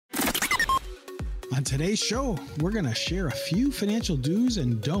On today's show, we're going to share a few financial do's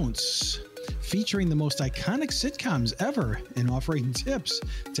and don'ts, featuring the most iconic sitcoms ever and offering tips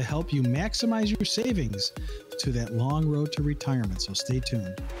to help you maximize your savings to that long road to retirement. So stay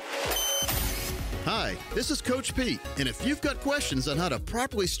tuned. Hi, this is Coach Pete, and if you've got questions on how to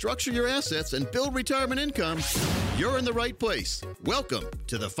properly structure your assets and build retirement income, you're in the right place. Welcome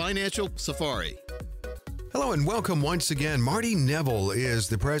to the Financial Safari. Hello and welcome once again. Marty Neville is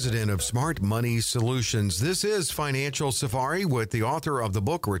the president of Smart Money Solutions. This is Financial Safari with the author of the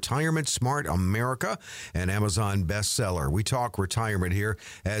book Retirement Smart America, an Amazon bestseller. We talk retirement here,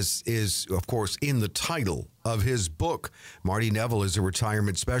 as is, of course, in the title of his book. Marty Neville is a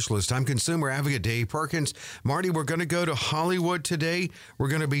retirement specialist. I'm consumer advocate Dave Perkins. Marty, we're going to go to Hollywood today. We're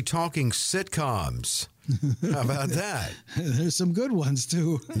going to be talking sitcoms. How about that? There's some good ones,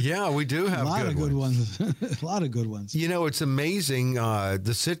 too. Yeah, we do have a lot of good ones. A lot of good ones. You know, it's amazing,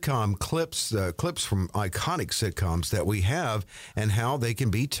 the sitcom clips from iconic sitcoms that we have and how they can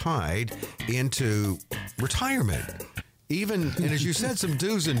be tied into retirement. And as you said, some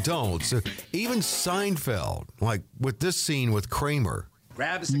do's and don'ts. Even Seinfeld, like with this scene with Kramer.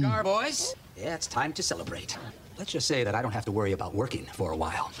 Grab a cigar, boys. Yeah, it's time to celebrate. Let's just say that I don't have to worry about working for a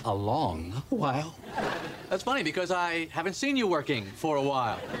while. A long while. That's funny because I haven't seen you working for a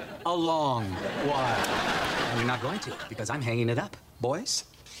while. A long while. And you're not going to because I'm hanging it up. Boys,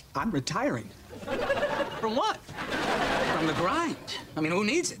 I'm retiring. From what? From the grind. I mean, who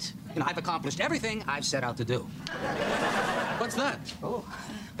needs it? You know, I've accomplished everything I've set out to do. What's that? Oh,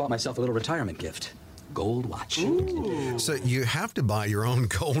 bought myself a little retirement gift. Gold watch. Ooh. So you have to buy your own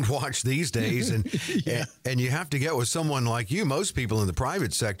gold watch these days, and Yeah. and you have to get with someone like you. Most people in the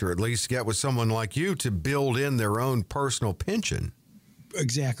private sector, at least, get with someone like you to build in their own personal pension.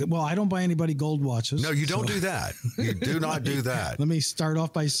 Exactly. Well, I don't buy anybody gold watches. No, you don't do that. You do not do that. Let me start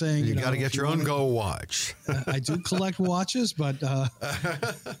off by saying, You got to get your own gold watch. I do collect watches, but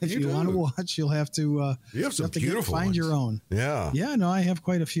if you want to watch, you'll have to. You have some to beautiful find ones. your own. Yeah. Yeah. No, I have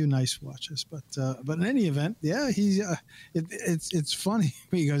quite a few nice watches, but in any event, yeah, he's. It's funny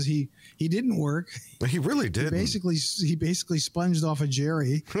because he didn't work. He really did. He basically sponged off of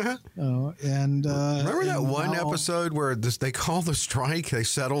Jerry. And remember that one now, episode where they called the strike? They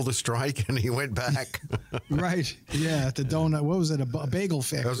settled the strike, and he went back. Right. Yeah. At the donut. What was it? A bagel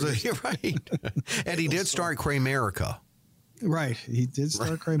factory. You're right. And he did start Kramerica. Right. He did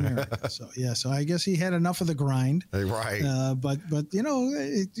start Kramerica. So yeah. So I guess he had enough of the grind. Right. But you know,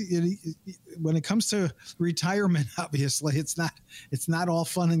 when it comes to retirement, obviously it's not all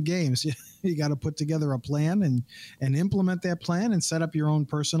fun and games. You got to put together a plan and implement that plan and set up your own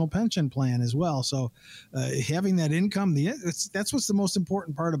personal pension plan as well. So having that income, that's what's the most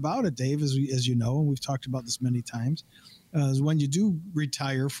important part about it, Dave, as you know, and we've talked about this many times. Is when you do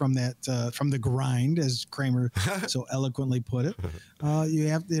retire from that from the grind, as Kramer so eloquently put it, you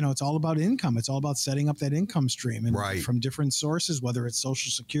have it's all about income. It's all about setting up that income stream and right. from different sources, whether it's Social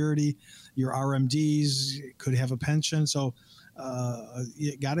Security, your RMDs, could have a pension. So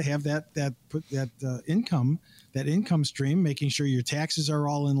you got to have that income stream, making sure your taxes are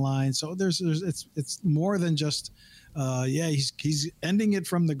all in line. So it's more than just he's ending it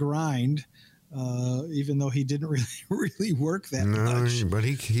from the grind. Even though he didn't really work that much. But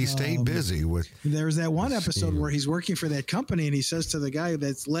he stayed busy with. There's that one episode where he's working for that company and he says to the guy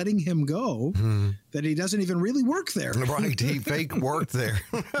that's letting him go that he doesn't even really work there. Right. He fake worked there.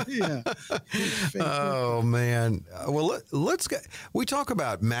 Yeah. Oh, man. Well, we talk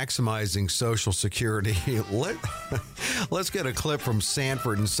about maximizing Social Security. Let's get a clip from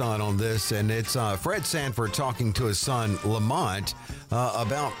Sanford and Son on this. And it's Fred Sanford talking to his son, Lamont,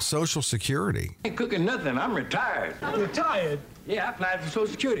 about Social Security. I ain't cooking nothing. I'm retired. Retired? Yeah, I applied for Social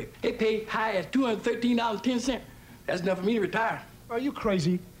Security. They pay high as $213.10. That's enough for me to retire. Are you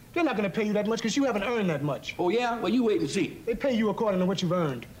crazy? They're not going to pay you that much because you haven't earned that much. Oh, yeah? Well, you wait and see. They pay you according to what you've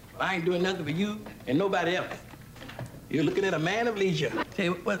earned. Well, I ain't doing nothing for you and nobody else. You're looking at a man of leisure. Say,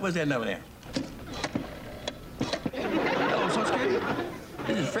 what's that number there? Hello, Social Security?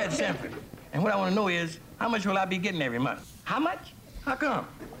 This is Fred Sanford. And what I want to know is, how much will I be getting every month? How much? How come?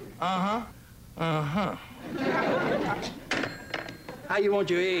 How you want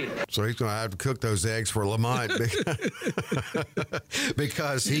your eggs? So he's going to have to cook those eggs for Lamont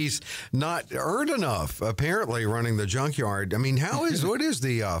because he's not earned enough, apparently, running the junkyard. I mean, what is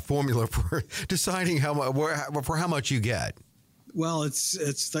the formula for deciding for how much you get? Well, it's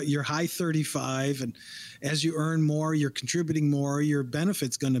your high 35, and as you earn more, you're contributing more, your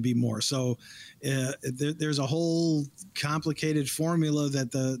benefit's going to be more. So there's a whole complicated formula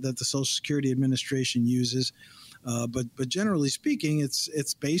that the Social Security Administration uses. But generally speaking,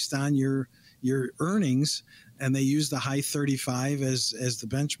 it's based on your your earnings, and they use the high 35 as the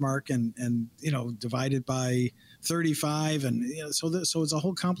benchmark, and divided by 35, and so it's a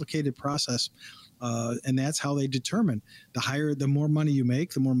whole complicated process. And that's how they determine the more money you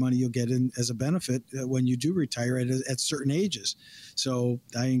make, the more money you'll get in as a benefit when you do retire at certain ages. So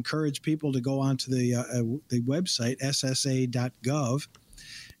I encourage people to go onto the website, ssa.gov,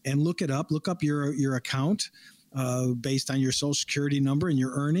 and look up your account based on your Social Security number and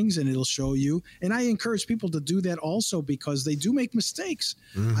your earnings, and it'll show you. And I encourage people to do that also because they do make mistakes.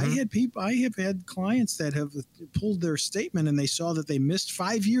 Mm-hmm. I have had clients that have pulled their statement and they saw that they missed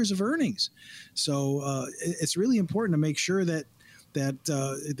 5 years of earnings. So it's really important to make sure that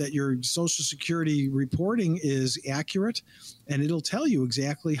your Social Security reporting is accurate, and it'll tell you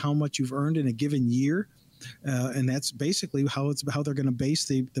exactly how much you've earned in a given year. And that's basically how they're going to base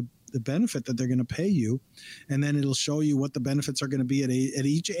the benefit that they're going to pay you. And then it'll show you what the benefits are going to be at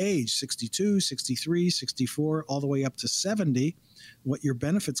each age, 62, 63, 64, all the way up to 70, what your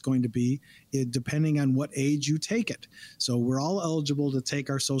benefit's going to be depending on what age you take it. So we're all eligible to take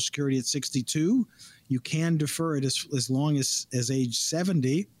our Social Security at 62. You can defer it as long as age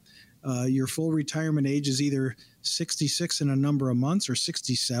 70. Your full retirement age is either 66 in a number of months or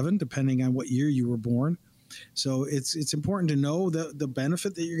 67, depending on what year you were born. So it's important to know the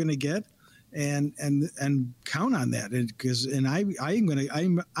benefit that you're going to get, and count on that.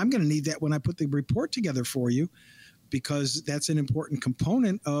 I'm going to need that when I put the report together for you, because that's an important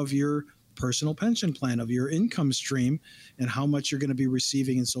component of your personal pension plan, of your income stream, and how much you're going to be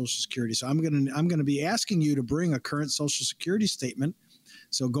receiving in Social Security. So I'm going to be asking you to bring a current Social Security statement.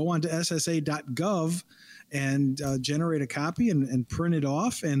 So go on to ssa.gov and generate a copy and print it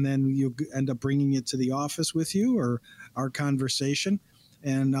off, and then you end up bringing it to the office with you or our conversation,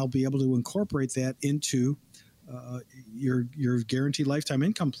 and I'll be able to incorporate that into your guaranteed lifetime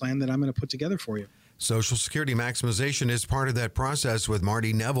income plan that I'm going to put together for you. Social Security maximization is part of that process with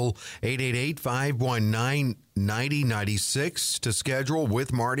Marty Neville. 888-519-9096 to schedule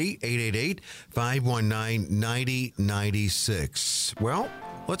with Marty. 888-519-9096. Well,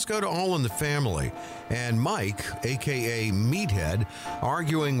 let's go to All in the Family. And Mike, a.k.a. Meathead,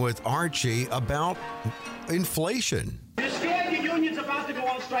 arguing with Archie about inflation. You're scared your union's about to go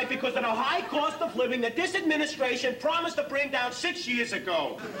on strike because of the high cost of living that this administration promised to bring down 6 years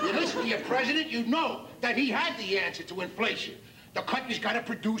ago. You listen to your president, you know that he had the answer to inflation. The country's got to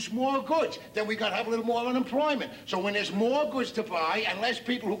produce more goods. Then we got to have a little more unemployment. So when there's more goods to buy and less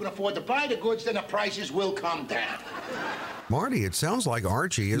people who can afford to buy the goods, then the prices will come down. Marty, it sounds like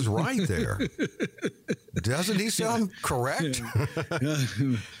Archie is right there. Doesn't he sound correct?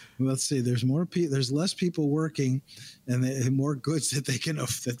 Let's see. There's less people working, and more goods that they can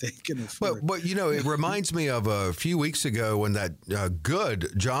afford. But it reminds me of a few weeks ago when that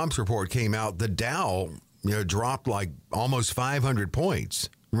good jobs report came out. The Dow, dropped like almost 500 points.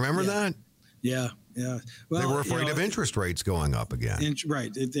 Remember that? Yeah. Yeah. Well, they were afraid of interest rates going up again.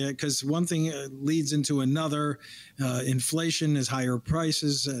 Right. Because one thing leads into another. Inflation is higher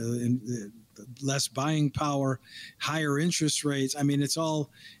prices, less buying power, higher interest rates. I mean, it's all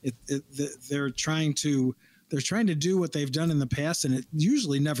they're trying to do what they've done in the past, and it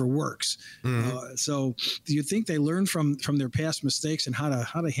usually never works. Mm-hmm. So do you think they learn from their past mistakes and how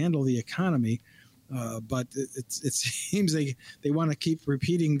to handle the economy? But it seems they want to keep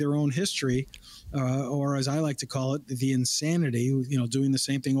repeating their own history, or as I like to call it, the insanity. Doing the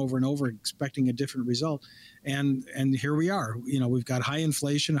same thing over and over, expecting a different result. And here we are. We've got high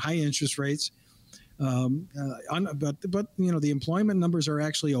inflation, high interest rates, but the employment numbers are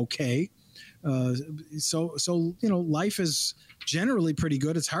actually okay. So life is generally pretty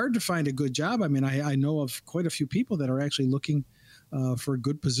good. It's hard to find a good job. I mean, I know of quite a few people that are actually looking for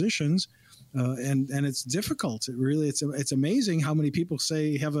good positions. And it's difficult. It's amazing how many people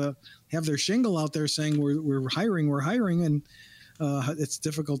say have their shingle out there saying we're hiring, and it's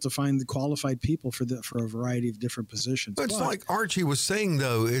difficult to find the qualified people for a variety of different positions. But it's like Archie was saying,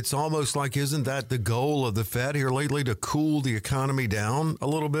 though. It's almost like, isn't that the goal of the Fed here lately, to cool the economy down a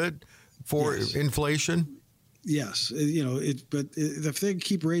little bit for inflation? Yes, but if they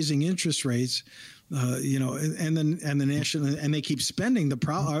keep raising interest rates. And the national, and they keep spending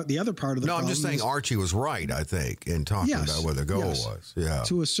the other part of the. No, I'm just saying Archie was right. I think in talking about what the goal was. Yeah,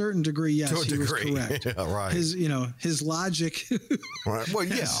 to a certain degree, yes, he was correct. Yeah, right. His logic. Right. Well,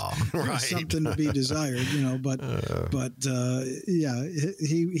 right. Something to be desired, But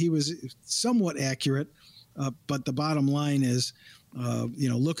he was somewhat accurate. But the bottom line is.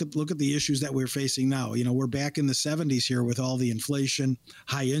 Look at the issues that we're facing now. We're back in the 70s here with all the inflation,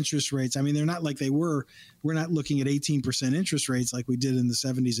 high interest rates. I mean, they're not like they were. We're not looking at 18% interest rates like we did in the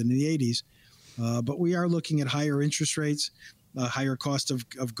 70s and the 80s. But we are looking at higher interest rates, higher cost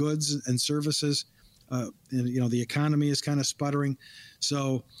of goods and services. And, the economy is kind of sputtering.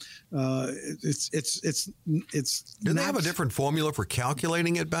 So it's Do they have a different formula for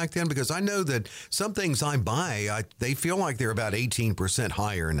calculating it back then? Because I know that some things I buy, they feel like they're about 18%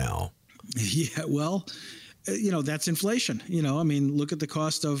 higher now. Yeah, well, that's inflation. Look at the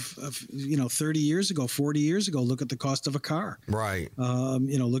cost of 30 years ago, 40 years ago, look at the cost of a car. Right.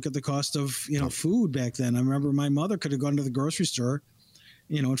 Look at the cost of, food back then. I remember my mother could have gone to the grocery store,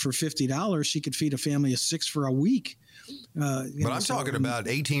 and for $50, she could feed a family of 6 for a week. But I'm talking about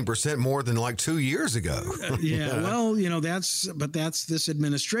 18% more than like 2 years ago. Yeah, well, that's this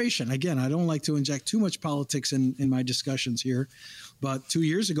administration. Again, I don't like to inject too much politics in my discussions here, but 2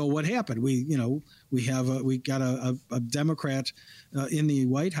 years ago, what happened? We got a Democrat in the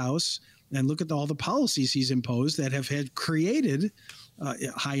White House, and look at all the policies he's imposed that have created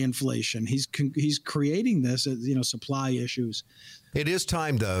high inflation. He's creating this, supply issues. It is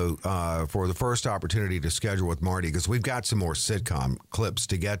time, though, for the first opportunity to schedule with Marty, because we've got some more sitcom clips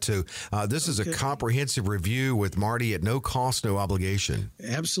to get to. This is a comprehensive review with Marty at no cost, no obligation.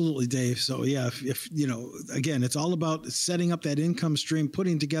 Absolutely, Dave. So, yeah, if again, it's all about setting up that income stream,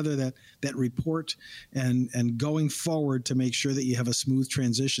 putting together that report, and going forward to make sure that you have a smooth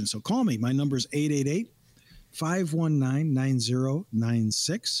transition. So call me. My number is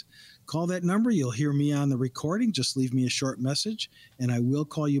 888-519-9096. Call that number. You'll hear me on the recording. Just leave me a short message, and I will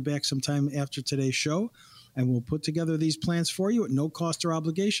call you back sometime after today's show, and we'll put together these plans for you at no cost or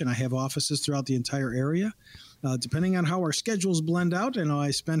obligation. I have offices throughout the entire area. Depending on how our schedules blend out,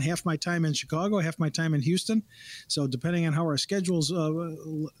 I spend half my time in Chicago, half my time in Houston. So depending on how our schedules,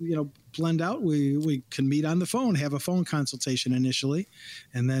 blend out, we can meet on the phone, have a phone consultation initially,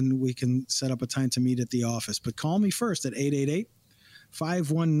 and then we can set up a time to meet at the office. But call me first at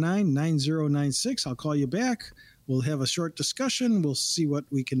 888-519-9096. I'll call you back. We'll have a short discussion. We'll see what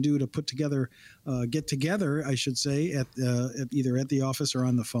we can do to get together, I should say, at either at the office or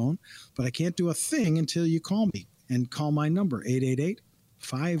on the phone. But I can't do a thing until you call me, and call my number,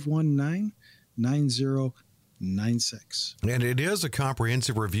 888-519-9096. And it is a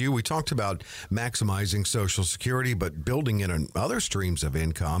comprehensive review. We talked about maximizing Social Security, but building in other streams of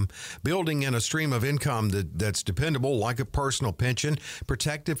income, building in a stream of income that's dependable, like a personal pension,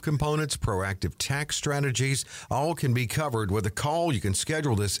 protective components, proactive tax strategies, all can be covered with a call. You can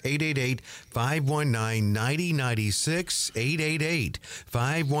schedule this 888-519-9096,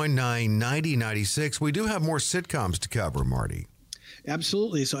 888-519-9096. We do have more sitcoms to cover, Marty.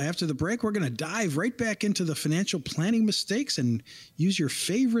 Absolutely. So after the break, we're going to dive right back into the financial planning mistakes and use your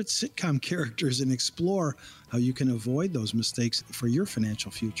favorite sitcom characters and explore how you can avoid those mistakes for your financial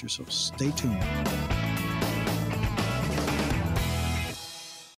future. So stay tuned.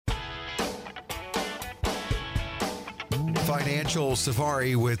 Financial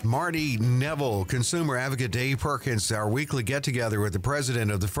Safari with Marty Neville. Consumer advocate Dave Perkins, our weekly get-together with the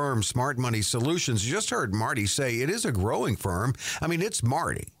president of the firm Smart Money Solutions. You just heard Marty say it is a growing firm. I mean, it's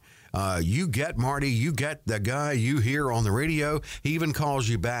Marty. You get Marty, you get the guy you hear on the radio. He even calls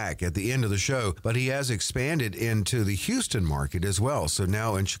you back at the end of the show, but he has expanded into the Houston market as well. So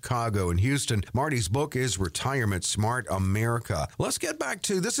now in Chicago and Houston, Marty's book is Retirement Smart America. Let's get back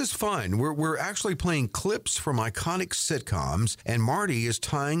to, this is fun. We're actually playing clips from iconic sitcoms, and Marty is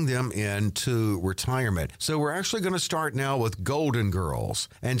tying them into retirement. So we're actually going to start now with Golden Girls.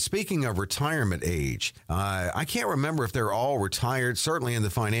 And speaking of retirement age, I can't remember if they're all retired, certainly in the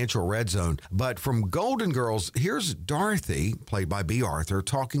financial red zone. But from Golden Girls, here's Dorothy, played by B. Arthur,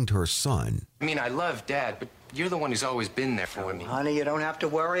 talking to her son. I mean, I love Dad, but you're the one who's always been there for me. Honey, you don't have to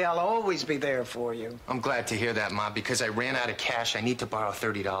worry. I'll always be there for you. I'm glad to hear that, Ma, because I ran out of cash. I need to borrow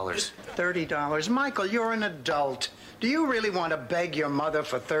 $30. $30? Michael, you're an adult. Do you really want to beg your mother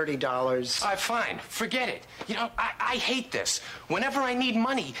for $30? All right, fine. Forget it. I hate this. Whenever I need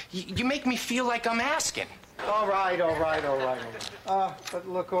money, you make me feel like I'm asking. All right. But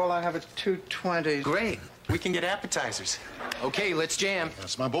look, all I have is $2.20. Great. We can get appetizers. Okay, let's jam.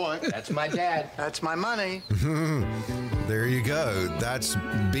 That's my boy. That's my dad. That's my money. There you go. That's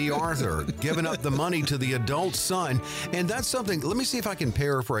B. Arthur giving up the money to the adult son. And that's something, let me see if I can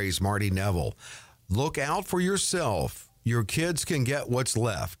paraphrase Marty Neville. Look out for yourself. Your kids can get what's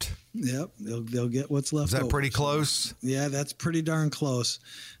left. Yep, they'll get what's left. Is that over. pretty close? Yeah, that's pretty darn close.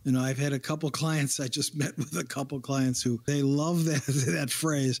 I've had a couple clients. I just met with a couple clients who they love that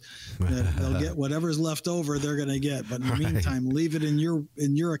phrase. That they'll get whatever's left over. They're going to get. But in the meantime, leave it in your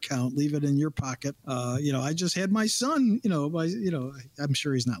account. Leave it in your pocket. I just had my son. I'm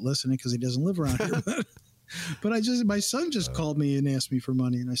sure he's not listening because he doesn't live around here. But But my son just called me and asked me for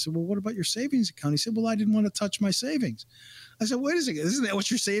money. And I said, well, what about your savings account? He said, well, I didn't want to touch my savings. I said, wait a second, isn't that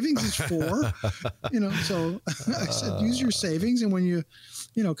what your savings is for? So I said, use your savings. And when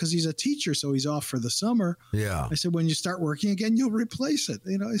because he's a teacher, so he's off for the summer. Yeah. I said, when you start working again, you'll replace it.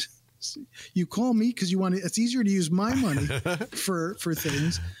 You call me because it's easier to use my money for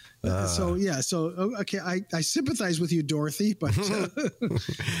things. Okay, I sympathize with you, Dorothy, but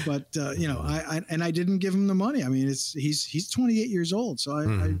I didn't give him the money. I mean, he's 28 years old, so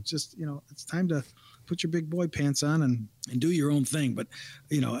I just it's time to put your big boy pants on and do your own thing. But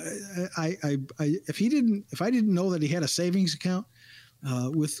if I didn't know that he had a savings account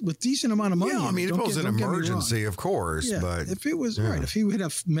with decent amount of money. Yeah, I mean, if it was an emergency, of course. Yeah, but if it was right, if he had a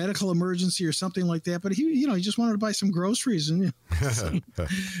medical emergency or something like that, but he just wanted to buy some groceries and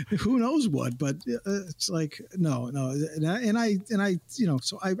who knows what. But it's like no, and I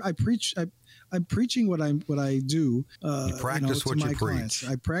so I preach. I'm preaching what I do. You practice what you preach. Clients.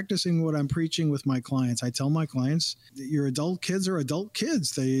 I'm practicing what I'm preaching with my clients. I tell my clients, your adult kids are adult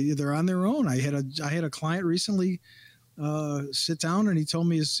kids. They're on their own. I had a client recently sit down and he told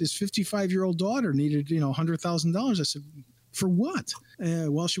me his 55-year-old daughter needed $100,000. I said, for what?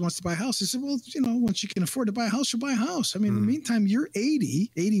 Well, she wants to buy a house. I said, well, when she can afford to buy a house, she'll buy a house. I mean, in the meantime, you're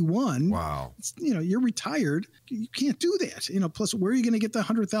 80, 81. Wow. You're retired. You can't do that. Plus, where are you going to get the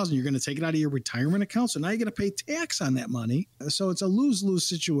 $100,000? You're going to take it out of your retirement account. So now you're going to pay tax on that money. So it's a lose-lose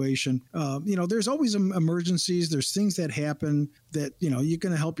situation. There's always emergencies. There's things that happen that, you're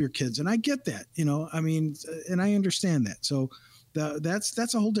going to help your kids. And I get that, and I understand that. So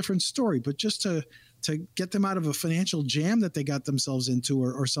that's a whole different story. But just to get them out of a financial jam that they got themselves into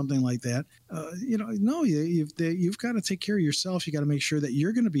or something like that, you've got to take care of yourself. You got to make sure that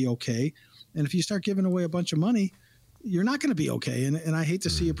you're going to be okay. And if you start giving away a bunch of money, you're not going to be okay. And I hate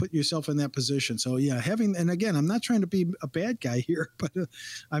to see you put yourself in that position. So yeah, and again, I'm not trying to be a bad guy here, but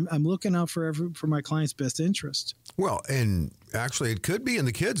I'm looking out for my client's best interest. Well, and actually it could be in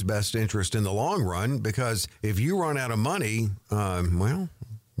the kid's best interest in the long run, because if you run out of money,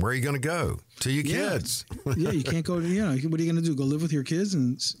 where are you going to go? To your kids. Yeah, you can't go. What are you going to do? Go live with your kids?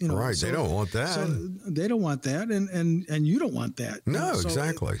 And right, they don't want that. So they don't want that, and you don't want that. No,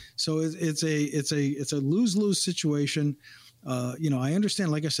 exactly. So it's a lose-lose situation. I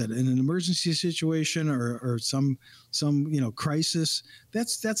understand. Like I said, in an emergency situation or some crisis,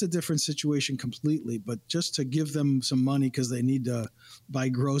 that's a different situation completely. But just to give them some money because they need to buy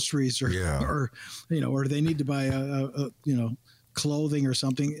groceries or they need to buy clothing or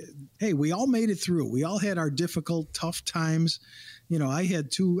something. Hey, we all made it through. We all had our difficult, tough times. I had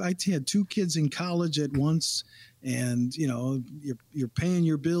two kids in college at once, and you're paying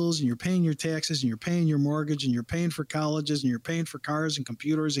your bills and you're paying your taxes and you're paying your mortgage and you're paying for colleges and you're paying for cars and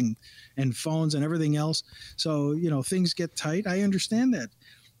computers and phones and everything else. So things get tight. I understand that.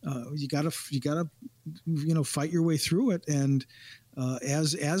 You gotta fight your way through it. And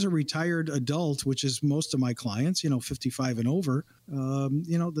as a retired adult, which is most of my clients, 55 and over,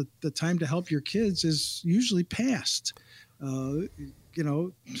 the time to help your kids is usually past.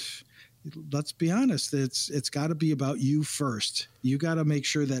 Let's be honest. It's got to be about you first. You got to make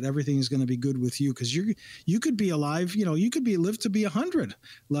sure that everything is going to be good with you, because you could be alive. You could live to be 100.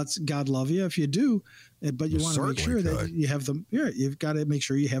 God love you if you do, but you want to make sure that you have you've got to make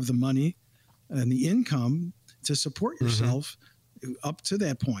sure you have the money and the income to support yourself up to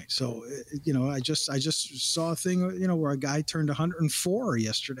that point. So, I just saw a thing, where a guy turned 104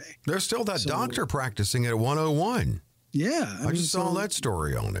 yesterday. There's still that doctor practicing at 101. Yeah. I just saw that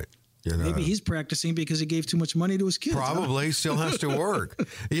story on it. Maybe he's practicing because he gave too much money to his kids. Probably. Still has to work.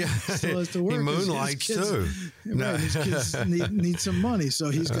 Yeah. Still has to work. He moonlights too. Right. His kids need some money, so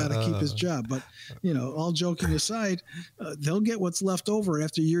he's got to keep his job. But, all joking aside, they'll get what's left over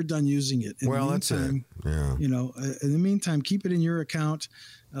after you're done using it. That's it. Yeah. In the meantime, keep it in your account.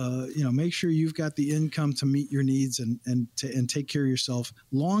 Make sure you've got the income to meet your needs and take care of yourself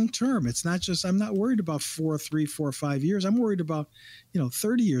long term. It's not just, I'm not worried about 3, 4, 5 years. I'm worried about,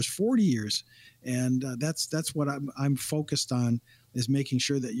 30 years, 40 years. And that's what I'm focused on, is making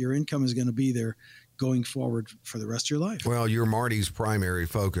sure that your income is going to be there going forward for the rest of your life. Well, you're Marty's primary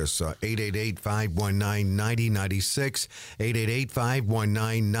focus. 888-519-9096.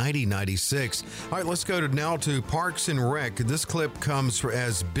 888-519-9096. All right, let's go now to Parks and Rec. This clip comes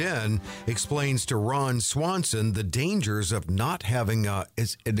as Ben explains to Ron Swanson the dangers of not having an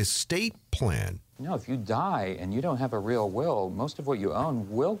estate plan. If you die and you don't have a real will, most of what you own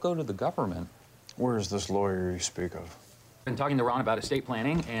will go to the government. Where is this lawyer you speak of? I've been talking to Ron about estate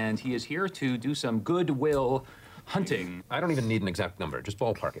planning, and he is here to do some goodwill Hunting. I don't even need an exact number. Just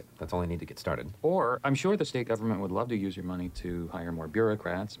ballpark it. That's all I need to get started. Or I'm sure the state government would love to use your money to hire more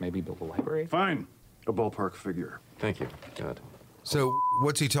bureaucrats, maybe build a library. Fine. A ballpark figure. Thank you. Good. So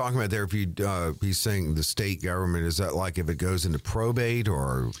what's he talking about there? If you he's saying the state government, is that like if it goes into probate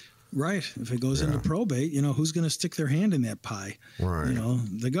or? Right. If it goes into probate, who's going to stick their hand in that pie? Right.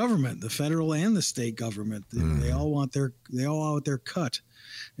 The government, the federal and the state government, they all want their cut.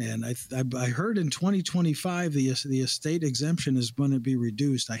 And I heard in 2025 the estate exemption is going to be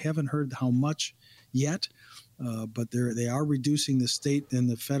reduced. I haven't heard how much yet, but they are reducing the state and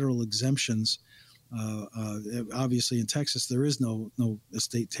the federal exemptions. Obviously, in Texas there is no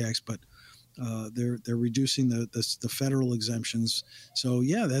estate tax, but they're reducing the federal exemptions. So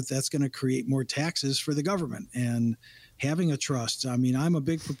that's going to create more taxes for the government. And having a trust. I mean, I'm a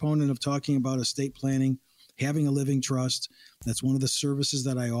big proponent of talking about estate planning, having a living trust. That's one of the services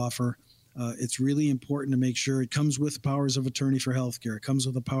that I offer. It's really important to make sure it comes with powers of attorney for healthcare. It comes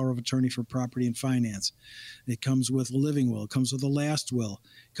with a power of attorney for property and finance. It comes with a living will. It comes with a last will.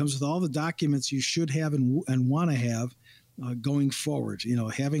 It comes with all the documents you should have and want to have going forward.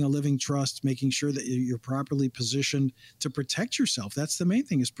 Having a living trust, making sure that you're properly positioned to protect yourself. That's the main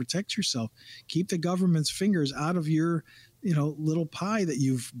thing, is protect yourself. Keep the government's fingers out of your little pie that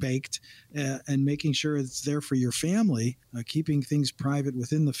you've baked, and making sure it's there for your family, keeping things private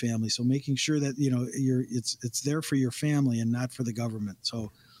within the family. So making sure that, it's there for your family and not for the government.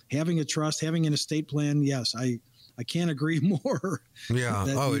 So having a trust, having an estate plan. Yes, I can't agree more. Yeah.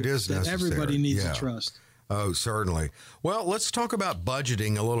 It is necessary. Everybody needs a trust. Oh, certainly. Well, let's talk about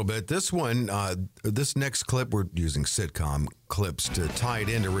budgeting a little bit. This one, this next clip, we're using sitcom clips to tie it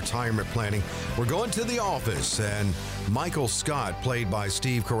into retirement planning. We're going to the office, and Michael Scott, played by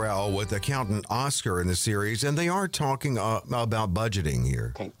Steve Carell, with accountant Oscar in the series, and they are talking about budgeting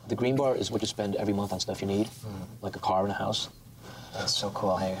here. Okay, the green bar is what you spend every month on stuff you need, like a car and a house. That's so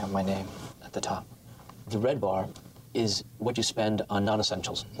cool. I have my name at the top. The red bar is what you spend on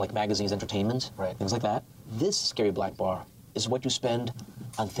non-essentials, like magazines, entertainment, things like that. This scary black bar is what you spend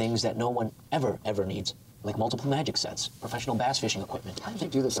on things that no one ever needs, like multiple magic sets, professional bass fishing equipment. How did you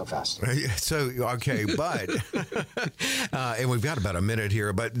do this so fast? Okay, but and we've got about a minute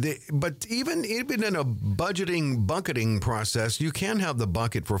here, but even in a bucketing process, you can have the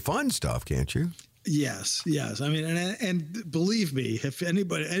bucket for fun stuff, can't you? Yes. I mean, and believe me, if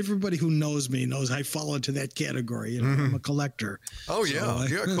everybody who knows me knows I fall into that category. I'm a collector. Oh yeah,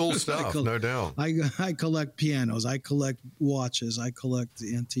 cool stuff, no doubt. I collect pianos, I collect watches, I collect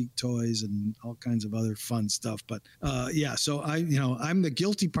antique toys, and all kinds of other fun stuff. But so I'm the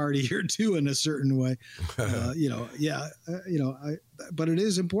guilty party here too, in a certain way. But it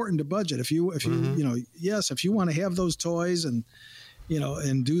is important to budget. If you if you want to have those toys and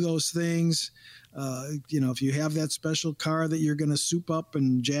do those things. If you have that special car that you're going to soup up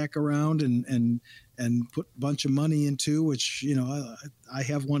and jack around and put a bunch of money into, which, I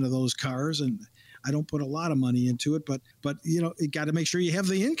have one of those cars, and I don't put a lot of money into it, but you got to make sure you have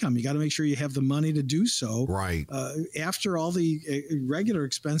the income. You got to make sure you have the money to do so. Right. After all the regular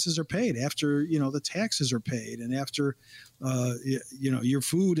expenses are paid, after, the taxes are paid, and after, your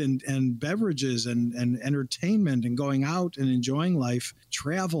food and beverages and entertainment and going out and enjoying life,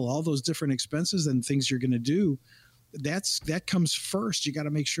 travel, all those different expenses and things you're going to do. That comes first. You got to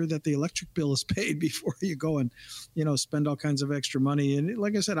make sure that the electric bill is paid before you go and, spend all kinds of extra money. And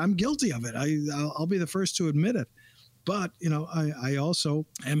like I said, I'm guilty of it. I'll be the first to admit it. But, I also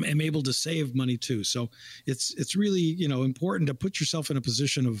am able to save money too. So it's really, important to put yourself in a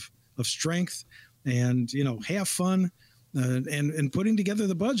position of strength and, have fun and putting together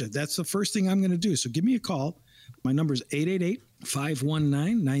the budget. That's the first thing I'm going to do. So give me a call. My number is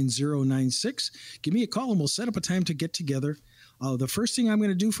 888-519-9096. Give me a call and we'll set up a time to get together. The first thing I'm going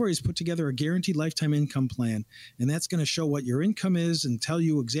to do for you is put together a guaranteed lifetime income plan. And that's going to show what your income is and tell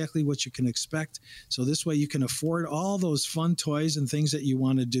you exactly what you can expect. So this way you can afford all those fun toys and things that you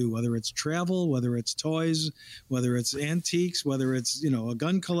want to do, whether it's travel, whether it's toys, whether it's antiques, whether it's, a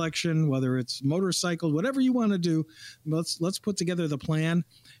gun collection, whether it's motorcycle, whatever you want to do. Let's put together the plan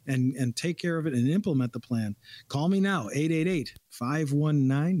and take care of it and implement the plan. Call me now,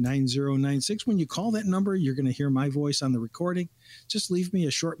 888-519-9096. When you call that number, you're going to hear my voice on the recording. Just leave me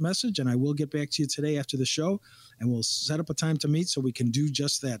a short message and I will get back to you today after the show, and we'll set up a time to meet so we can do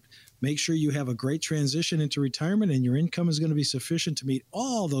just that. Make sure you have a great transition into retirement and your income is going to be sufficient to meet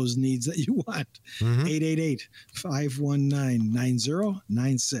all those needs that you want.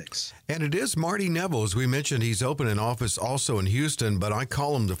 888-519-9096. And it is Marty Neville. As we mentioned, he's open an office also in Houston, but I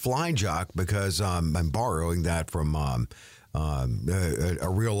call him the Fly Jock because I'm borrowing that from a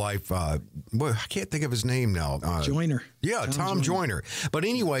real life, I can't think of his name now. Joyner. Yeah, Tom Joyner. But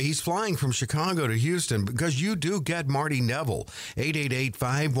anyway, he's flying from Chicago to Houston because you do get Marty Neville.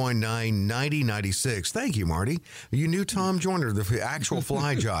 888-519-9096. Thank you, Marty. You knew Tom Joyner, the actual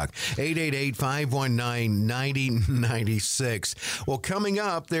fly jock. 888-519-9096. Well, coming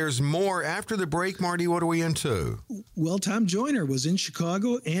up, there's more after the break. Marty, what are we into? Well, Tom Joyner was in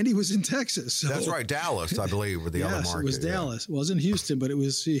Chicago and he was in Texas. So. That's right, Dallas, I believe, with the other market. Yes, it was Dallas. It wasn't Houston, but it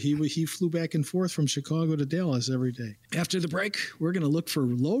was he flew back and forth from Chicago to Dallas every day. After the break, we're going to look for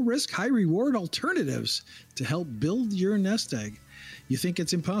low-risk, high-reward alternatives to help build your nest egg. You think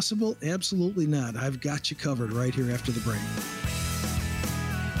it's impossible? Absolutely not. I've got you covered right here after the break.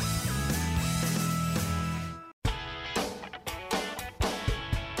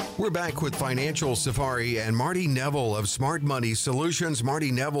 We're back with Financial Safari and Marty Neville of Smart Money Solutions.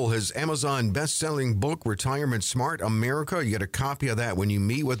 Marty Neville, his Amazon best-selling book, Retirement Smart America. You get a copy of that when you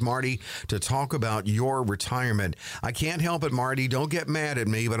meet with Marty to talk about your retirement. I can't help it, Marty. Don't get mad at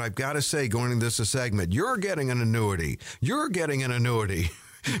me, but I've got to say, going into this segment, you're getting an annuity. You're getting an annuity.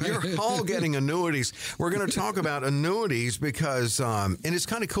 You're all getting annuities. We're going to talk about annuities because, and it's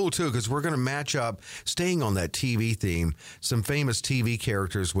kind of cool too, because we're going to match up, staying on that TV theme, some famous TV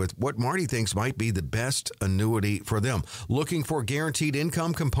characters with what Marty thinks might be the best annuity for them. Looking for guaranteed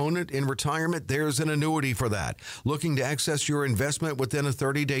income component in retirement? There's an annuity for that. Looking to access your investment within a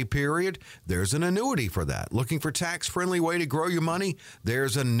 30-day period? There's an annuity for that. Looking for tax-friendly way to grow your money?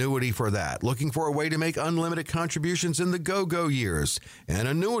 There's an annuity for that. Looking for a way to make unlimited contributions in the go-go years?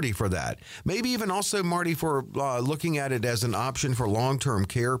 An annuity for that. Maybe even also, Marty, for looking at it as an option for long-term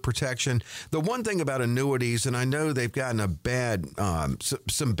care protection. The one thing about annuities, and I know they've gotten a bad,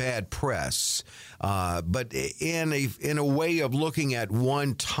 some bad press, but in a way of looking at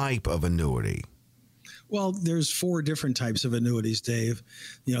one type of annuity. Well, there's 4 different types of annuities, Dave.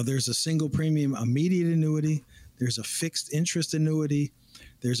 You know, there's a single premium immediate annuity, there's a fixed interest annuity,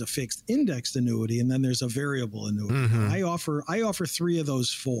 there's a fixed indexed annuity, and then there's a variable annuity. Mm-hmm. I offer 3 of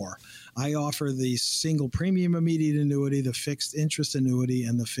those 4. I offer the single premium immediate annuity, the fixed interest annuity,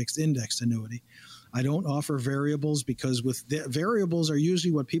 and the fixed indexed annuity. I don't offer variables because variables are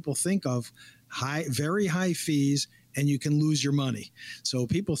usually what people think of, very high fees, and you can lose your money. So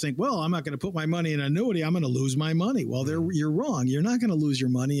people think, well, I'm not going to put my money in an annuity. I'm going to lose my money. Well, you're wrong. You're not going to lose your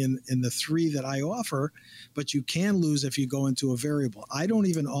money in the 3 that I offer, but you can lose if you go into a variable. I don't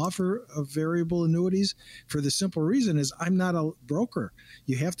even offer variable annuities for the simple reason is I'm not a broker.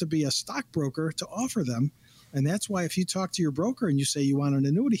 You have to be a stockbroker to offer them. And that's why if you talk to your broker and you say you want an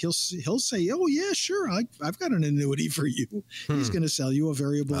annuity, he'll say, oh, yeah, sure, I've got an annuity for you. He's going to sell you a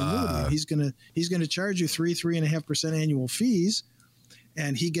variable annuity. He's going to charge you 3.5% annual fees,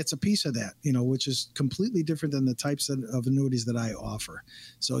 and he gets a piece of that, which is completely different than the types of annuities that I offer.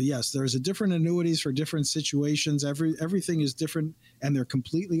 So, yes, there's a different annuities for different situations. Everything is different, and they're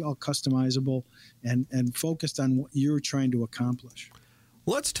completely all customizable and focused on what you're trying to accomplish.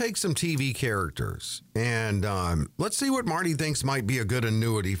 Let's take some TV characters and let's see what Marty thinks might be a good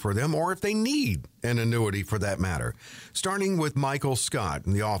annuity for them, or if they need an annuity for that matter. Starting with Michael Scott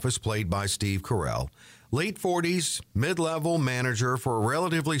in The Office, played by Steve Carell. Late 40s, mid-level manager for a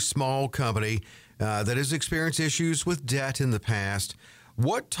relatively small company that has experienced issues with debt in the past.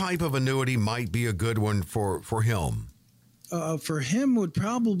 What type of annuity might be a good one for him? For him would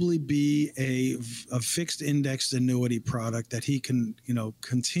probably be a fixed indexed annuity product that he can,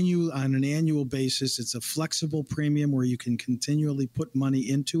 continue on an annual basis. It's a flexible premium where you can continually put money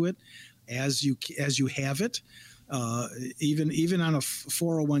into it as you have it, even on a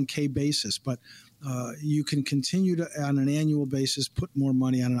 401k basis. But you can continue to, on an annual basis, put more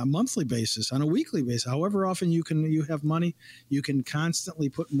money on a monthly basis, on a weekly basis. However often you have money, you can constantly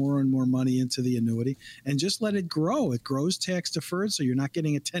put more and more money into the annuity and just let it grow. It grows tax deferred, so you're not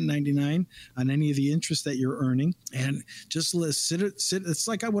getting a 1099 on any of the interest that you're earning. And just sit. It's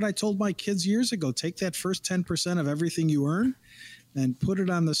like what I told my kids years ago. Take that first 10% of everything you earn and put it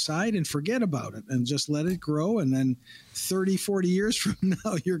on the side and forget about it and just let it grow. And then 30, 40 years from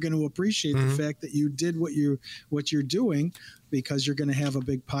now, you're going to appreciate the fact that you did what you're doing, because you're going to have a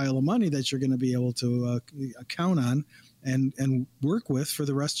big pile of money that you're going to be able to count on and work with for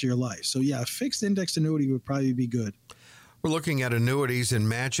the rest of your life. So yeah, a fixed index annuity would probably be good. We're looking at annuities and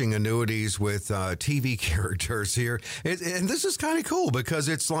matching annuities with TV characters here. And this is kind of cool because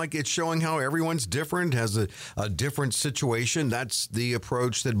it's like it's showing how everyone's different, has a different situation. That's the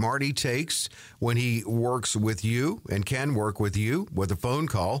approach that Marty takes when he works with you and can work with you with a phone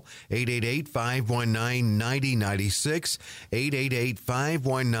call, 888-519-9096,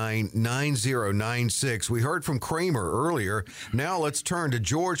 888-519-9096. We heard from Kramer earlier. Now let's turn to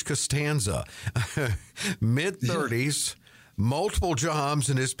George Costanza, mid-30s. Multiple jobs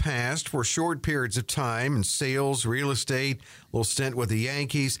in his past for short periods of time in sales, real estate, a little stint with the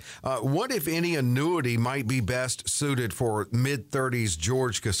Yankees. What, if any, annuity might be best suited for mid-30s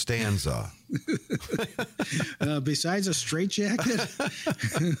George Costanza? Besides a straitjacket,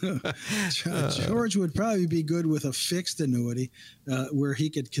 George would probably be good with a fixed annuity where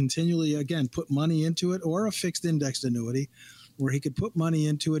he could continually, again, put money into it, or a fixed indexed annuity where he could put money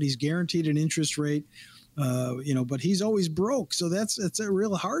into it. He's guaranteed an interest rate. But he's always broke, so it's a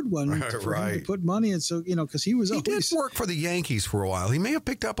real hard one for him to put money in. So because he did work for the Yankees for a while. He may have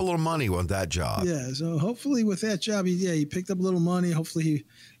picked up a little money with that job. Yeah, so hopefully with that job, he picked up a little money. Hopefully he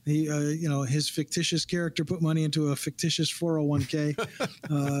his fictitious character put money into a fictitious 401k,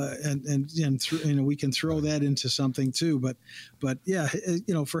 and we can throw that into something too. But yeah,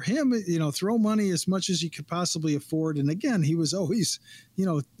 for him, throw money as much as you could possibly afford. And again, he was always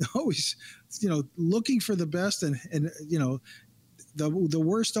looking for the best, and the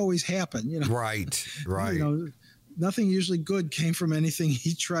worst always happened. Right. Nothing usually good came from anything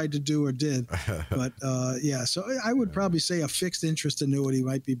he tried to do or did. But so I would probably say a fixed interest annuity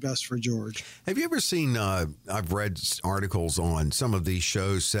might be best for George. Have you ever seen, I've read articles on some of these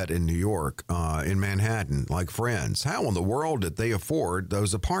shows set in New York, in Manhattan, like Friends. How in the world did they afford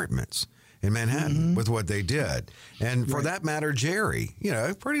those apartments in Manhattan with what they did? And for that matter, Jerry,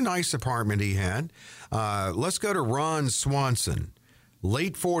 pretty nice apartment he had. Let's go to Ron Swanson.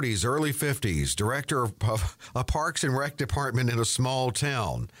 Late 40s, early 50s, director of a Parks and Rec department in a small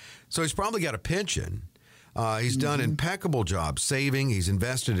town. So he's probably got a pension. He's done impeccable job saving. He's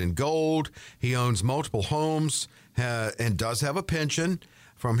invested in gold. He owns multiple homes and does have a pension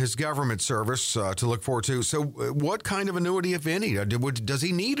from his government service to look forward to. So what kind of annuity, if any, does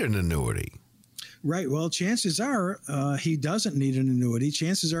he need an annuity? Right. Well, chances are he doesn't need an annuity.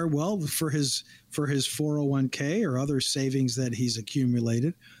 Chances are, for his 401k or other savings that he's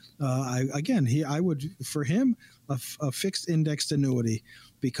accumulated. I would, for him, a fixed indexed annuity,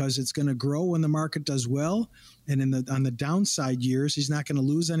 because it's going to grow when the market does well, and on the downside years, he's not going to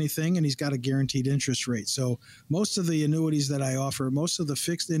lose anything, and he's got a guaranteed interest rate. So most of the annuities that I offer, most of the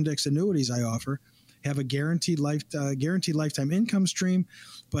fixed index annuities I offer, have a guaranteed lifetime income stream,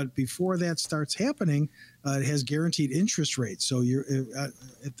 but before that starts happening, it has guaranteed interest rates. So you're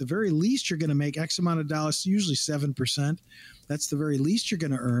at the very least you're going to make X amount of dollars, usually 7%. That's the very least you're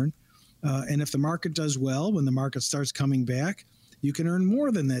going to earn. And if the market does well, when the market starts coming back, you can earn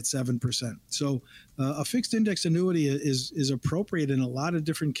more than that 7%. So a fixed index annuity is appropriate in a lot of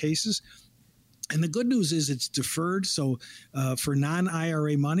different cases. And the good news is it's deferred. So for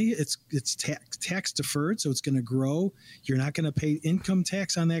non-IRA money, it's tax deferred. So it's going to grow. You're not going to pay income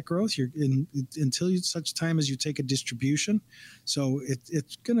tax on that growth until such time as you take a distribution. So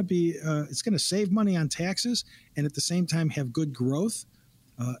it's going to save money on taxes, and at the same time have good growth,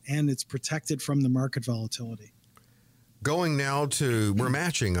 and it's protected from the market volatility. Going now to, we're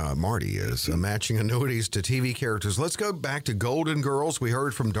matching, Marty is matching annuities to TV characters. Let's go back to Golden Girls. We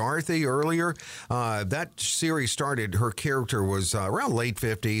heard from Dorothy earlier. That series started, her character was around late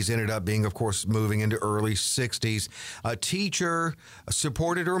 50s, ended up being, of course, moving into early 60s. A teacher,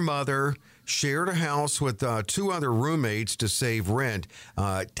 supported her mother, shared a house with two other roommates to save rent.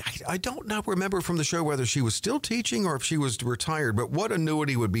 I don't remember from the show whether she was still teaching or if she was retired, but what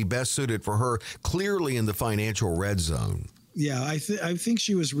annuity would be best suited for her, clearly in the financial red zone? Yeah, I think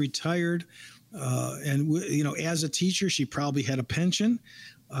she was retired. And as a teacher, she probably had a pension.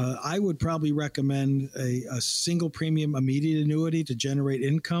 I would probably recommend a single premium immediate annuity to generate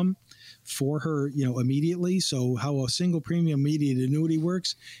income for her, immediately. So how a single premium immediate annuity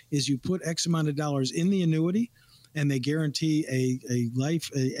works is you put X amount of dollars in the annuity, and they guarantee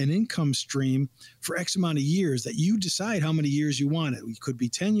an income stream for X amount of years that you decide how many years you want it. It could be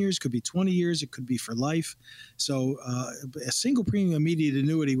 10 years, could be 20 years, it could be for life. So a single premium immediate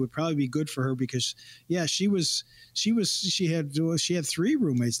annuity would probably be good for her because, she had three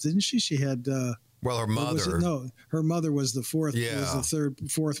roommates, didn't she? She had her mother. Her mother was the fourth. Yeah. Was the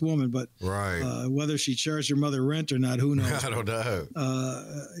fourth woman. But right. Whether she charged her mother rent or not, who knows? I don't know.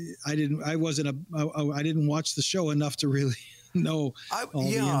 I didn't watch the show enough to really know all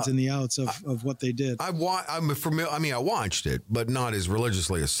the ins and the outs of what they did. I'm familiar. I mean, I watched it, but not as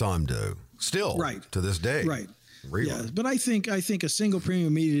religiously as some do. Still, to this day, Yeah, but I think a single premium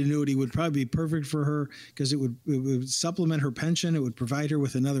immediate annuity would probably be perfect for her because it would supplement her pension. It would provide her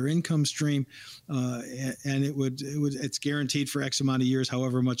with another income stream, and it's guaranteed for X amount of years,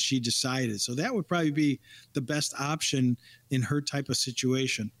 however much she decided. So that would probably be the best option in her type of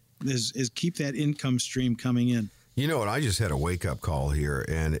situation. Is keep that income stream coming in. You know what? I just had a wake-up call here,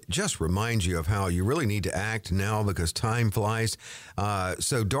 and it just reminds you of how you really need to act now because time flies.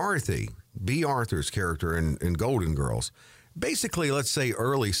 So Dorothy, B. Arthur's character in Golden Girls, basically, let's say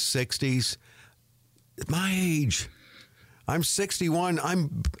early 60s, my age. I'm 61.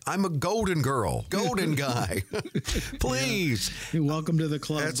 I'm a golden girl, golden guy. Please. You're welcome to the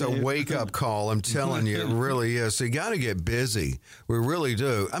club. That's Dave. a wake-up call. I'm telling you, it really is. So you got to get busy. We really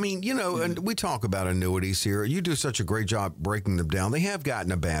do. I mean, and we talk about annuities here. You do such a great job breaking them down. They have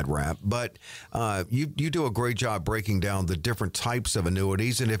gotten a bad rap, but you do a great job breaking down the different types of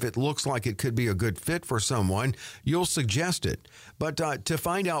annuities. And if it looks like it could be a good fit for someone, you'll suggest it. But to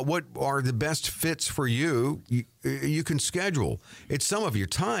find out what are the best fits for you, you can schedule. It's some of your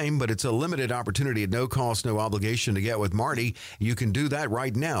time, but it's a limited opportunity at no cost, no obligation to get with Marty. You can do that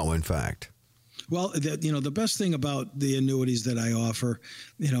right now, in fact. Well, the best thing about the annuities that I offer,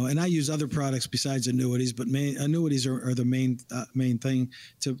 and I use other products besides annuities, but annuities are the main thing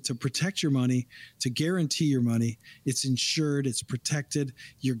to protect your money, to guarantee your money. It's insured, it's protected,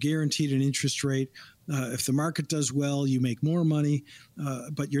 you're guaranteed an interest rate. If the market does well, you make more money,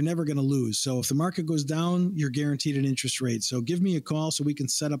 but you're never going to lose. So if the market goes down, you're guaranteed an interest rate. So give me a call so we can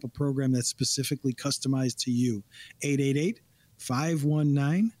set up a program that's specifically customized to you.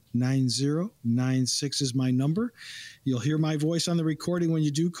 888-519-9096 is my number. You'll hear my voice on the recording when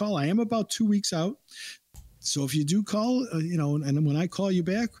you do call. I am about 2 weeks out. So if you do call, and when I call you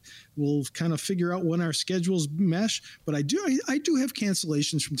back, we'll kind of figure out when our schedules mesh. But I do have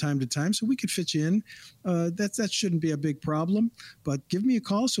cancellations from time to time, so we could fit you in. That shouldn't be a big problem. But give me a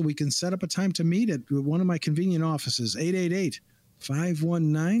call so we can set up a time to meet at one of my convenient offices.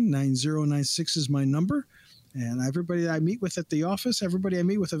 888-519-9096 is my number. And everybody that I meet with at the office, everybody I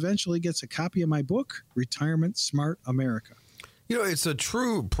meet with eventually gets a copy of my book, Retirement Smart America. It's a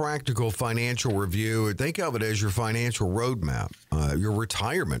true practical financial review. Think of it as your financial roadmap, your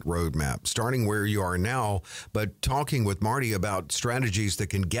retirement roadmap, starting where you are now, but talking with Marty about strategies that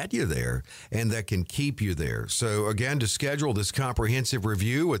can get you there and that can keep you there. So again, to schedule this comprehensive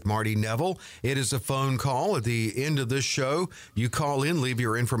review with Marty Neville, it is a phone call. At the end of this show, you call in, leave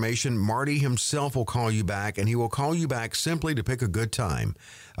your information. Marty himself will call you back, and he will call you back simply to pick a good time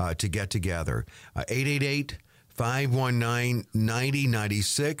to get together.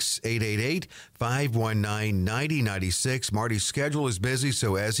 888-519-9096, 888-519-9096. Marty's schedule is busy,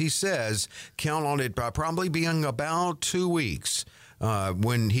 so as he says, count on it probably being about 2 weeks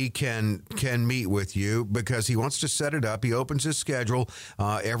when he can meet with you because he wants to set it up. He opens his schedule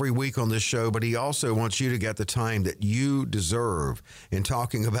every week on this show, but he also wants you to get the time that you deserve in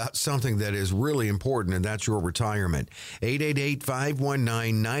talking about something that is really important, and that's your retirement.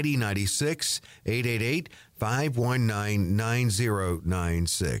 888-519-9096,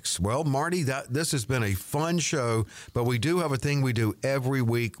 888-519-9096. Well, Marty, this has been a fun show, but we do have a thing we do every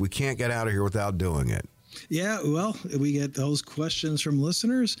week. We can't get out of here without doing it. Yeah, well, we get those questions from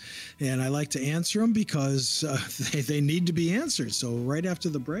listeners, and I like to answer them because they need to be answered. So right after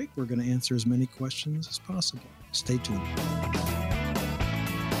the break, we're going to answer as many questions as possible. Stay tuned.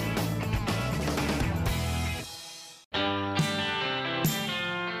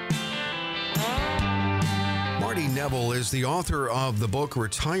 Marty Neville is the author of the book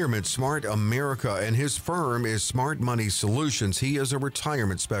Retirement Smart America, and his firm is Smart Money Solutions. He is a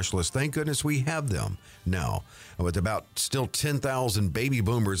retirement specialist. Thank goodness we have them now. With about still 10,000 baby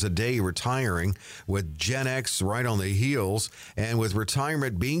boomers a day retiring, with Gen X right on the heels, and with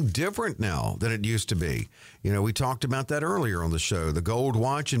retirement being different now than it used to be. We talked about that earlier on the show. The gold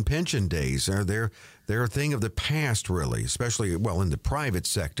watch and pension days they're a thing of the past, really, especially, in the private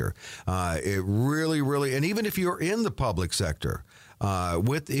sector. It really, and even if you're in the public sector,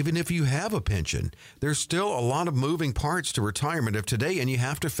 even if you have a pension, there's still a lot of moving parts to retirement of today, and you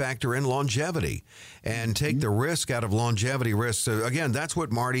have to factor in longevity and take the risk out of longevity risk. So again, that's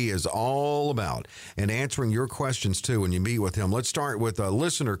what Marty is all about, and answering your questions too when you meet with him. Let's start with a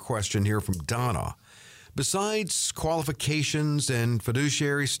listener question here from Donna. Besides qualifications and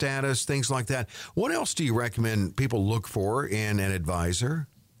fiduciary status, things like that, what else do you recommend people look for in an advisor?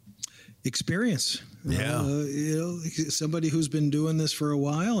 Experience. Yeah. Somebody who's been doing this for a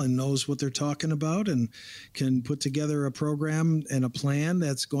while and knows what they're talking about and can put together a program and a plan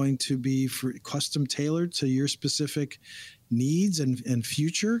that's going to be custom tailored to your specific needs and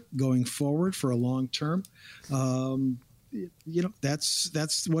future going forward for a long term.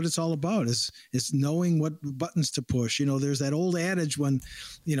 That's what it's all about is knowing what buttons to push. There's that old adage when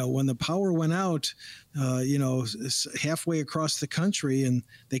the power went out, halfway across the country and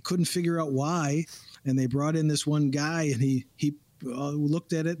they couldn't figure out why. And they brought in this one guy and he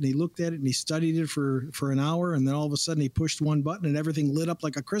looked at it and he studied it for an hour. And then all of a sudden he pushed one button and everything lit up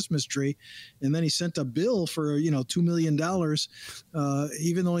like a Christmas tree. And then he sent a bill for, $2 million,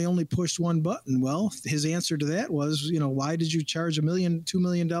 even though he only pushed one button. Well, his answer to that was, why did you charge $2 million?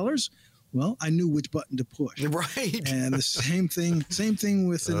 Well, I knew which button to push. Right. And the same thing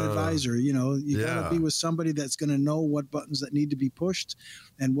with an advisor. You got to be with somebody that's going to know what buttons that need to be pushed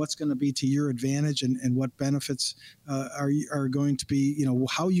and what's going to be to your advantage and what benefits are going to be,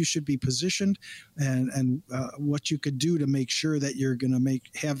 how you should be positioned and what you could do to make sure that you're going to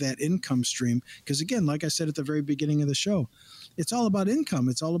have that income stream. Because again, like I said at the very beginning of the show, it's all about income.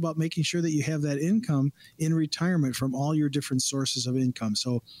 It's all about making sure that you have that income in retirement from all your different sources of income.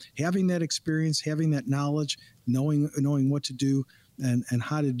 So having that experience, having that knowledge, knowing what to do and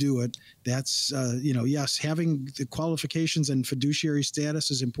how to do it, that's, yes, having the qualifications and fiduciary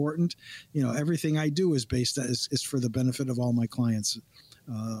status is important. Everything I do is is for the benefit of all my clients.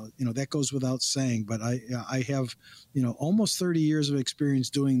 That goes without saying, but I have, almost 30 years of experience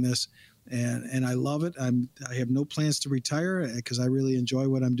doing this. And I love it. I have no plans to retire because I really enjoy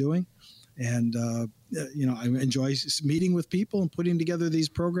what I'm doing. And, I enjoy meeting with people and putting together these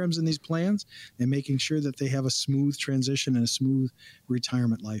programs and these plans and making sure that they have a smooth transition and a smooth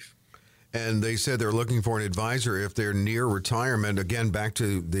retirement life. And they said they're looking for an advisor if they're near retirement. Again, back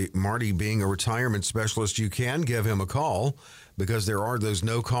to Marty being a retirement specialist, you can give him a call because there are those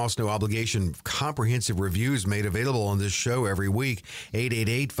no cost, no obligation comprehensive reviews made available on this show every week.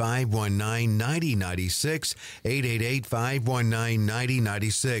 888-519-9096,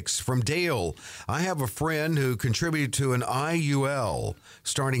 888-519-9096. From Dale, I have a friend who contributed to an IUL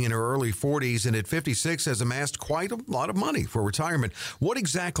starting in her early 40s and at 56 has amassed quite a lot of money for retirement. What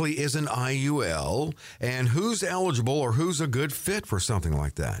exactly is an IUL and who's eligible or who's a good fit for something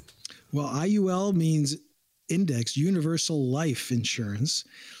like that? Well, IUL means Index Universal Life Insurance.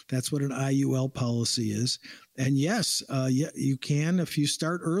 That's what an IUL policy is. And yes, you can if you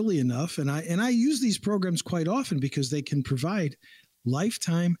start early enough. And I use these programs quite often because they can provide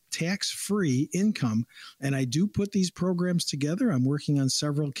lifetime tax-free income. And I do put these programs together. I'm working on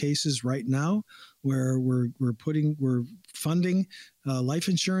several cases right now where we're funding life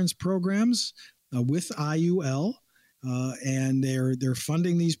insurance programs with IUL. And they're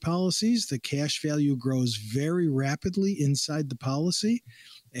funding these policies. The cash value grows very rapidly inside the policy.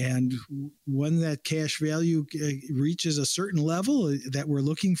 And when that cash value reaches a certain level that we're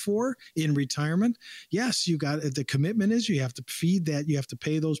looking for in retirement, yes, the commitment is you have to feed that. You have to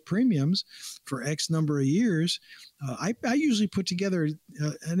pay those premiums for X number of years. I usually put together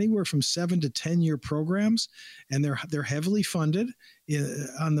anywhere from 7 to 10 year programs, and they're heavily funded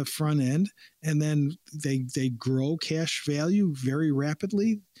on the front end, and then they grow cash value very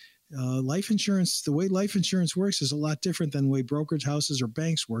rapidly. Life insurance, the way life insurance works is a lot different than the way brokerage houses or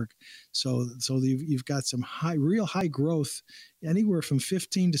banks work. So you've got some real high growth, anywhere from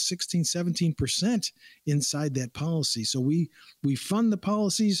 15 to 16, 17% inside that policy. So we fund the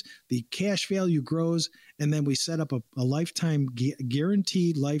policies, the cash value grows, and then we set up a lifetime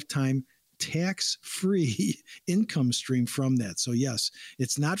guaranteed lifetime tax-free income stream from that. So yes,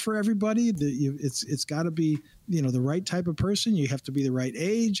 it's not for everybody. It's got to be the right type of person. You have to be the right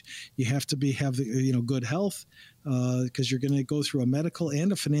age. You have to have good health because you're going to go through a medical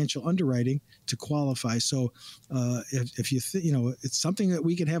and a financial underwriting to qualify. So if you it's something that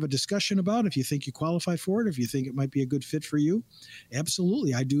we can have a discussion about. If you think you qualify for it, if you think it might be a good fit for you,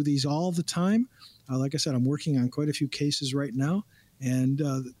 absolutely. I do these all the time. Like I said, I'm working on quite a few cases right now. And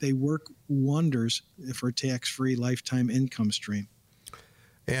they work wonders for a tax-free lifetime income stream.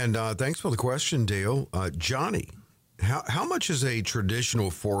 And thanks for the question, Dale. Johnny, how much is a traditional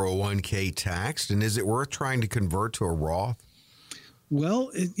 401k taxed, and is it worth trying to convert to a Roth?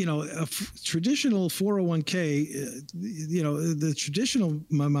 Well, a traditional 401k, the traditional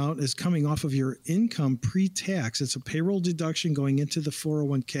amount is coming off of your income pre-tax. It's a payroll deduction going into the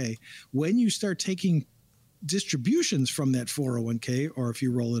 401k. When you start taking distributions from that 401k, or if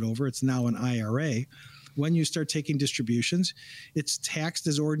you roll it over, it's now an IRA. When you start taking distributions, it's taxed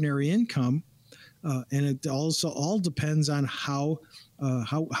as ordinary income And it also all depends on how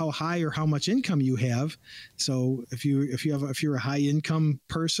high or how much income you have. So if you're a high income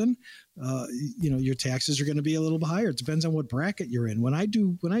person, your taxes are going to be a little bit higher. It depends on what bracket you're in. When I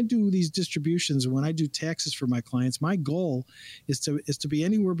do these distributions, or when I do taxes for my clients, my goal is to be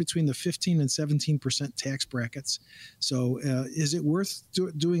anywhere between the 15 and 17% tax brackets. So is it worth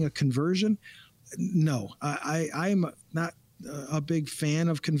doing a conversion? No, I'm not a big fan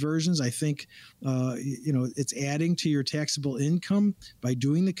of conversions. I think, it's adding to your taxable income by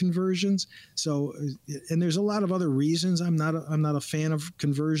doing the conversions. So, and there's a lot of other reasons I'm not a fan of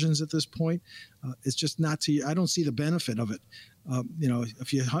conversions at this point. It's just I don't see the benefit of it.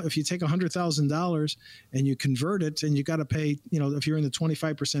 If you take $100,000 and you convert it, and you got to pay, if you're in the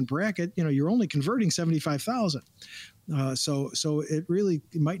 25% bracket, you're only converting $75,000. So it really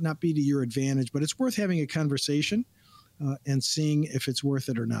might not be to your advantage, but it's worth having a conversation and seeing if it's worth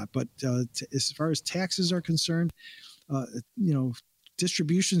it or not. But as far as taxes are concerned,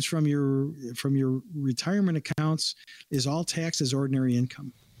 distributions from your retirement accounts is all taxed as ordinary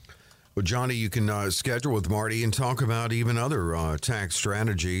income. Well, Johnny, you can schedule with Marty and talk about even other tax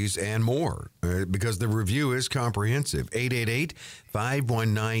strategies and more, because the review is comprehensive.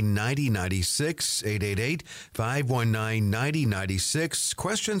 888-519-9096, 888-519-9096.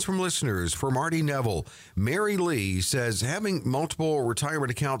 Questions from listeners for Marty Neville. Mary Lee says, having multiple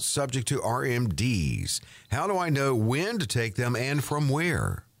retirement accounts subject to RMDs, how do I know when to take them and from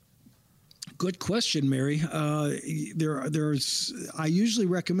where? Good question, Mary. I usually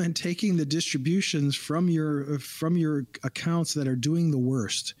recommend taking the distributions from your accounts that are doing the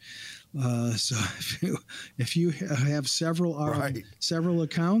worst. So if you have several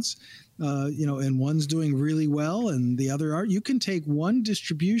accounts, and one's doing really well and the other aren't, you can take one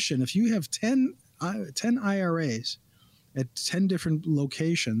distribution. If you have 10 IRAs at 10 different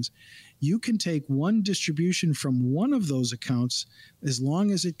locations, you can take one distribution from one of those accounts as long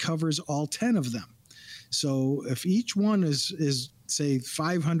as it covers all 10 of them. So if each one is say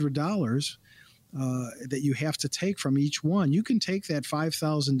 $500 that you have to take from each one, you can take that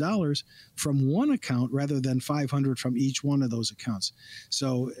 $5,000 from one account rather than $500 from each one of those accounts.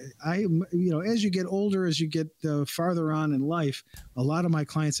 So as you get older, as you get farther on in life, a lot of my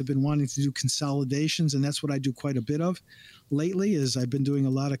clients have been wanting to do consolidations, and that's what I do quite a bit of lately. Is I've been doing a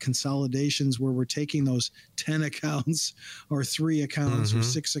lot of consolidations where we're taking those 10 accounts or 3 accounts or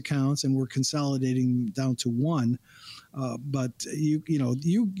 6 accounts, and we're consolidating down to one. But you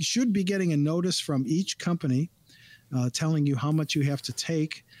should be getting a notice from each company telling you how much you have to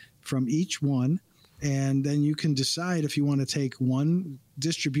take from each one. And then you can decide if you want to take one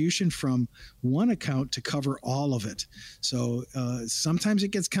distribution from one account to cover all of it. So sometimes it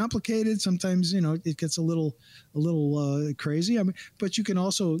gets complicated. Sometimes, it gets a little crazy. But you can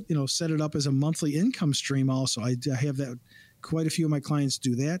also, set it up as a monthly income stream also. I have that. Quite a few of my clients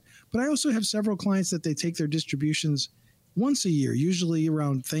do that. But I also have several clients that they take their distributions once a year, usually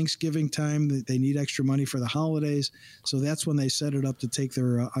around Thanksgiving time. They need extra money for the holidays. So that's when they set it up to take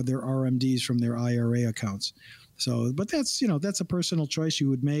their RMDs from their IRA accounts. So, but that's a personal choice you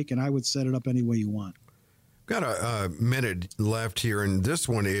would make, and I would set it up any way you want. Got a minute left here, and this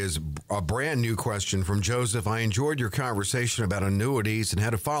one is a brand new question from Joseph. I enjoyed your conversation about annuities and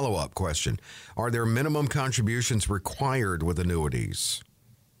had a follow-up question. Are there minimum contributions required with annuities?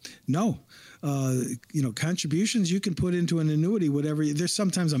 No. Contributions you can put into an annuity, whatever. There's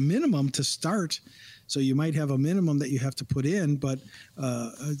sometimes a minimum to start. So you might have a minimum that you have to put in, but,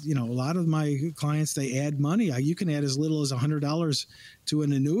 a lot of my clients, they add money. You can add as little as $100 to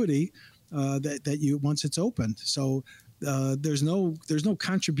an annuity that you once it's opened. So there's no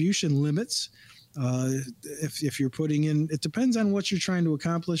contribution limits. If you're putting in, it depends on what you're trying to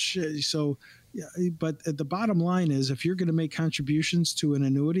accomplish. So, yeah, but the bottom line is, if you're going to make contributions to an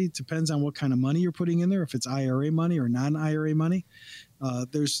annuity, it depends on what kind of money you're putting in there. If it's IRA money or non-IRA money,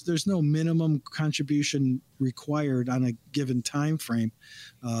 there's no minimum contribution required on a given time frame.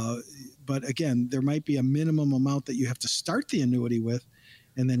 But again, there might be a minimum amount that you have to start the annuity with.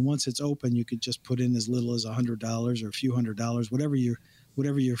 And then once it's open, you could just put in as little as $100 or a few $100,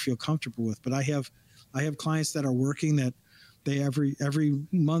 whatever you feel comfortable with. But I have clients that are working that they every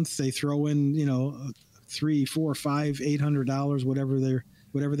month they throw in, $300, $400, $500, $800,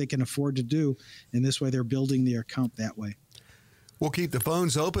 whatever they can afford to do. And this way they're building their account that way. We'll keep the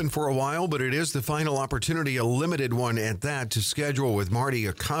phones open for a while, but it is the final opportunity, a limited one at that, to schedule with Marty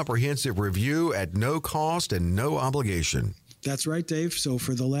a comprehensive review at no cost and no obligation. That's right, Dave. So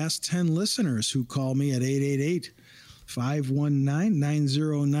for the last 10 listeners who call me at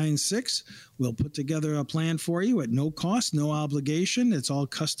 519-9096. We'll put together a plan for you at no cost, no obligation. It's all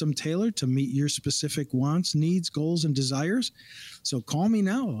custom tailored to meet your specific wants, needs, goals, and desires. So call me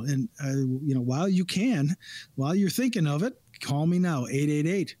now. And, while you can, while you're thinking of it, call me now,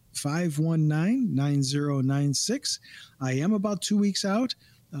 888-519-9096. I am about 2 weeks out,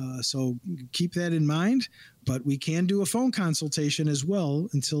 so keep that in mind. But we can do a phone consultation as well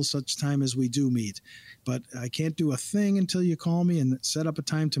until such time as we do meet. But I can't do a thing until you call me and set up a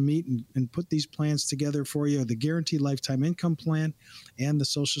time to meet and put these plans together for you, the Guaranteed Lifetime Income Plan and the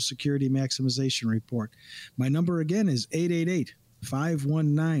Social Security Maximization Report. My number again is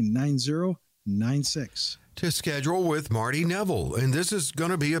 888-519-9096. To schedule with Marty Neville. And this is going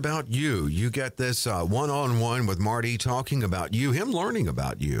to be about you. You get this one-on-one with Marty talking about you, him learning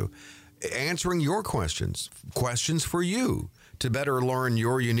about you, answering your questions for you to better learn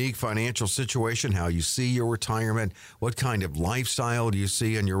your unique financial situation, how you see your retirement, what kind of lifestyle do you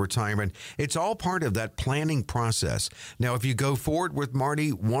see in your retirement. It's all part of that planning process. Now, if you go forward with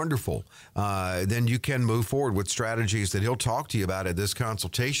Marty, wonderful. Then you can move forward with strategies that he'll talk to you about at this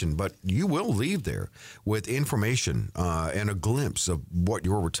consultation. But you will leave there with information and a glimpse of what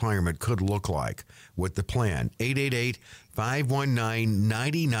your retirement could look like with the plan.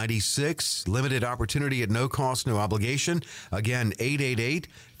 888-519-9096. Limited opportunity at no cost, no obligation. Again,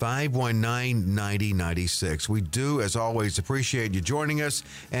 888-519-9096. We do, as always, appreciate you joining us.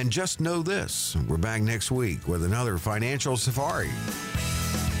 And just know this, we're back next week with another Financial Safari.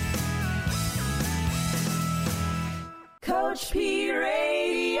 Coach P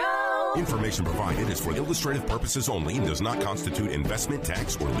Radio. Information provided is for illustrative purposes only and does not constitute investment,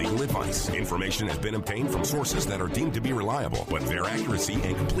 tax, or legal advice. Information has been obtained from sources that are deemed to be reliable, but their accuracy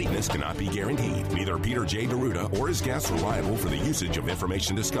and completeness cannot be guaranteed. Neither Peter J. Deruta or his guests are liable for the usage of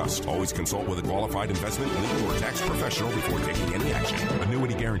information discussed. Always consult with a qualified investment, legal, or tax professional before taking any action.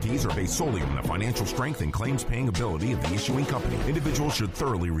 Annuity guarantees are based solely on the financial strength and claims-paying ability of the issuing company. Individuals should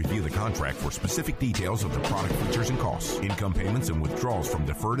thoroughly review the contract for specific details of the product features and costs. Income payments and withdrawals from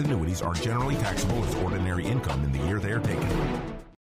deferred annuities are generally taxable as ordinary income in the year they are taken.